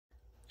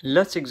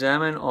Let's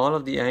examine all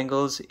of the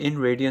angles in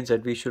radians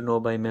that we should know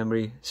by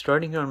memory.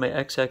 Starting here on my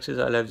x-axis,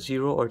 I'll have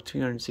 0 or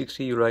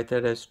 360. You write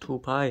that as 2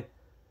 pi.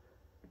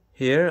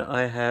 Here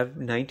I have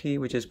 90,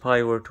 which is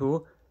pi over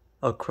 2.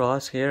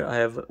 Across here I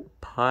have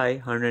pi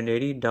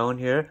 180. Down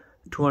here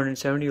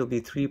 270 will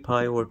be 3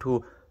 pi over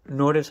 2.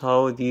 Notice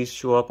how these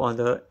show up on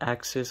the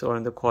axis or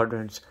on the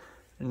quadrants.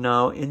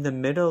 Now in the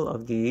middle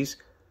of these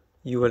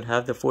you will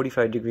have the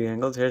 45-degree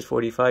angles. Here's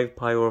 45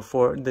 pi over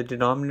 4. The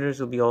denominators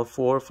will be all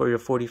 4 for your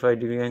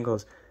 45-degree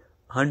angles.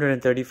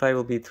 135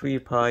 will be 3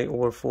 pi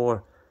over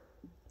 4.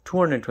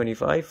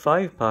 225,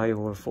 5 pi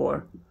over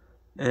 4.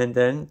 And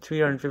then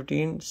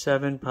 315,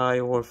 7 pi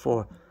over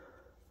 4.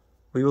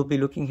 We will be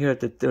looking here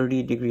at the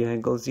 30-degree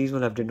angles. These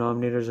will have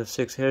denominators of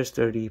 6. Here's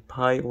 30,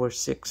 pi over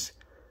 6.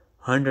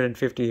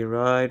 150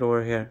 right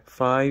over here.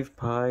 5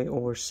 pi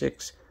over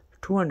 6.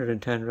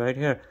 210 right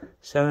here.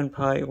 7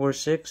 pi over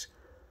 6.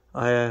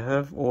 I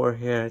have over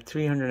here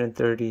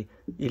 330,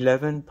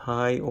 11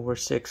 pi over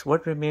 6.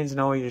 What remains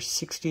now are your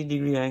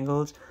 60-degree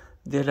angles.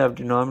 They'll have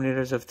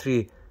denominators of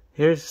 3.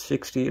 Here's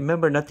 60.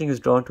 Remember, nothing is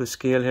drawn to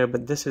scale here,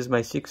 but this is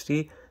my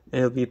 60, and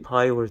it'll be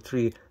pi over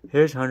 3.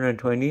 Here's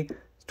 120,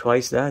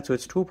 twice that, so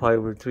it's 2 pi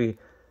over 3.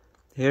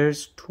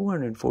 Here's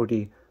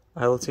 240.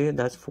 I will say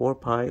that's 4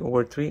 pi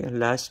over 3. And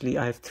lastly,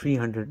 I have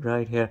 300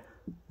 right here.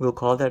 We'll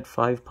call that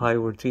 5 pi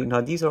over 3. Now,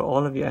 these are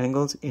all of your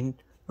angles in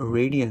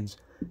radians.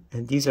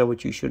 And these are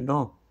what you should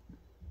know.